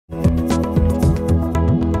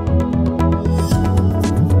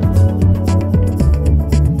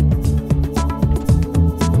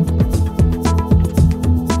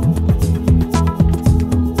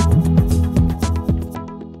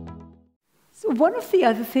So one of the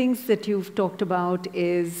other things that you've talked about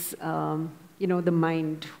is, the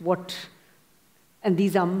mind. And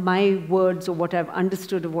these are my words or what I've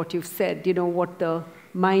understood of what you've said, what the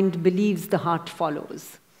mind believes, the heart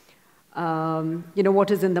follows.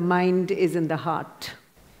 What is in the mind is in the heart,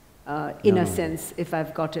 in a sense, if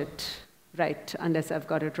I've got it right, unless I've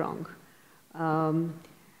got it wrong.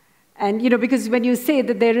 Because when you say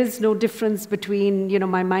that there is no difference between,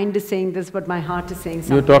 my mind is saying this, but my heart is saying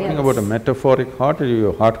something else. You're talking about a metaphoric heart or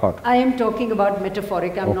your heart? I am talking about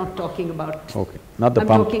metaphoric, I'm not talking about… Okay, not the I'm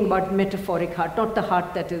pump. talking about metaphoric heart, not the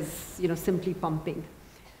heart that is, simply pumping.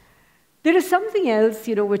 There is something else,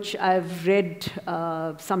 which I've read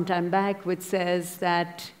some time back, which says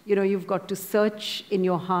that, you've got to search in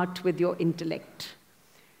your heart with your intellect.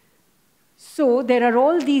 So there are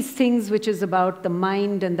all these things which is about the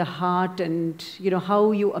mind and the heart and,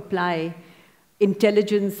 how you apply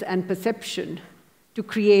intelligence and perception to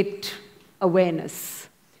create awareness.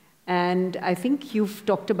 And I think you've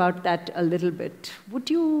talked about that a little bit. Would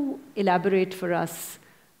you elaborate for us,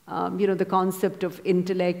 the concept of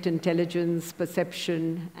intellect, intelligence,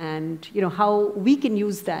 perception, and, how we can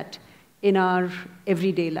use that in our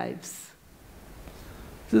everyday lives?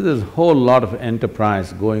 So there's a whole lot of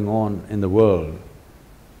enterprise going on in the world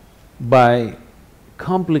by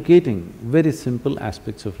complicating very simple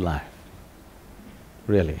aspects of life,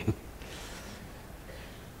 really.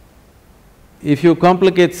 If you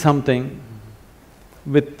complicate something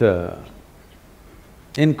with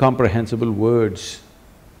incomprehensible words,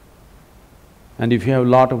 and if you have a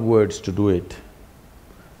lot of words to do it,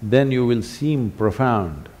 then you will seem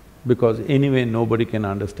profound, because anyway nobody can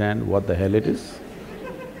understand what the hell it is.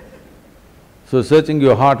 So searching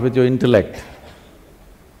your heart with your intellect,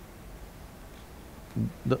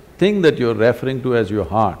 the thing that you're referring to as your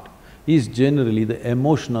heart is generally the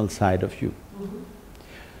emotional side of you.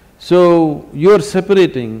 So you're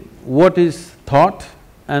separating what is thought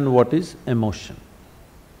and what is emotion.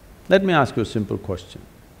 Let me ask you a simple question.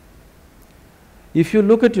 If you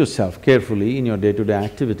look at yourself carefully in your day-to-day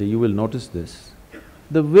activity, you will notice this.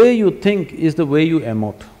 The way you think is the way you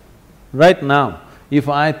emote. Right now, if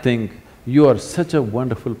I think, you are such a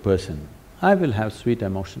wonderful person, I will have sweet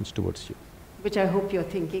emotions towards you. Which I hope you're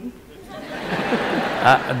thinking.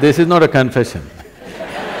 This is not a confession.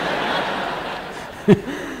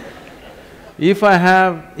 If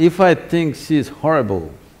I think she's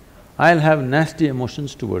horrible, I'll have nasty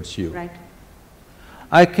emotions towards you. Right.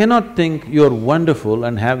 I cannot think you're wonderful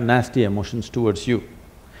and have nasty emotions towards you.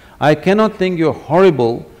 I cannot think you're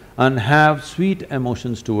horrible and have sweet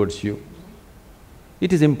emotions towards you.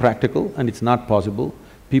 It is impractical and it's not possible.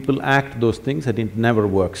 People act those things and it never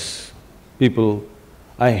works. People,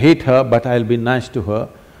 I hate her but I'll be nice to her,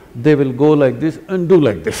 they will go like this and do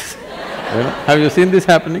like this. Have you seen this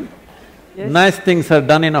happening? Yes. Nice things are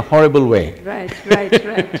done in a horrible way. Right.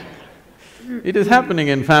 It is happening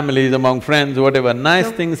in families, among friends, whatever. Nice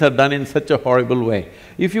things are done in such a horrible way.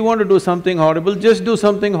 If you want to do something horrible, just do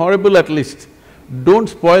something horrible at least. Don't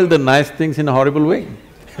spoil the nice things in a horrible way.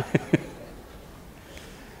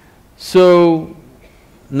 So,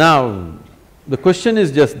 now, the question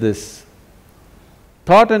is just this,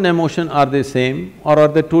 thought and emotion, are they same or are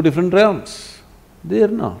they two different realms? They are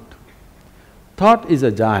not. Thought is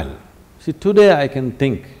agile. See, today I can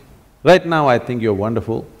think, right now I think you're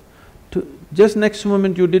wonderful, just next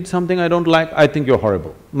moment you did something I don't like, I think you're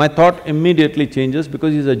horrible. My thought immediately changes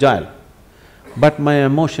because it's agile. But my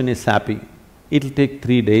emotion is sappy. It'll take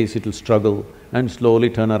 3 days, it'll struggle and slowly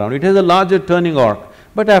turn around. It has a larger turning arc,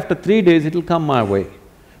 but after 3 days it'll come my way.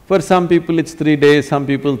 For some people it's 3 days, some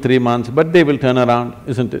people 3 months, but they will turn around,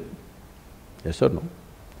 isn't it? Yes or no?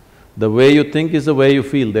 The way you think is the way you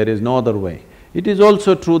feel, there is no other way. It is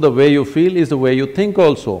also true the way you feel is the way you think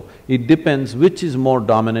also. It depends which is more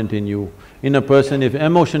dominant in you. In a person, if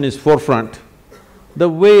emotion is forefront, the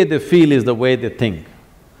way they feel is the way they think.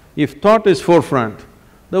 If thought is forefront,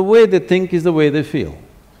 the way they think is the way they feel.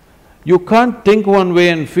 You can't think one way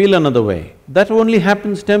and feel another way. That only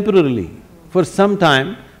happens temporarily, for some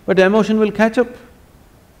time, but emotion will catch up.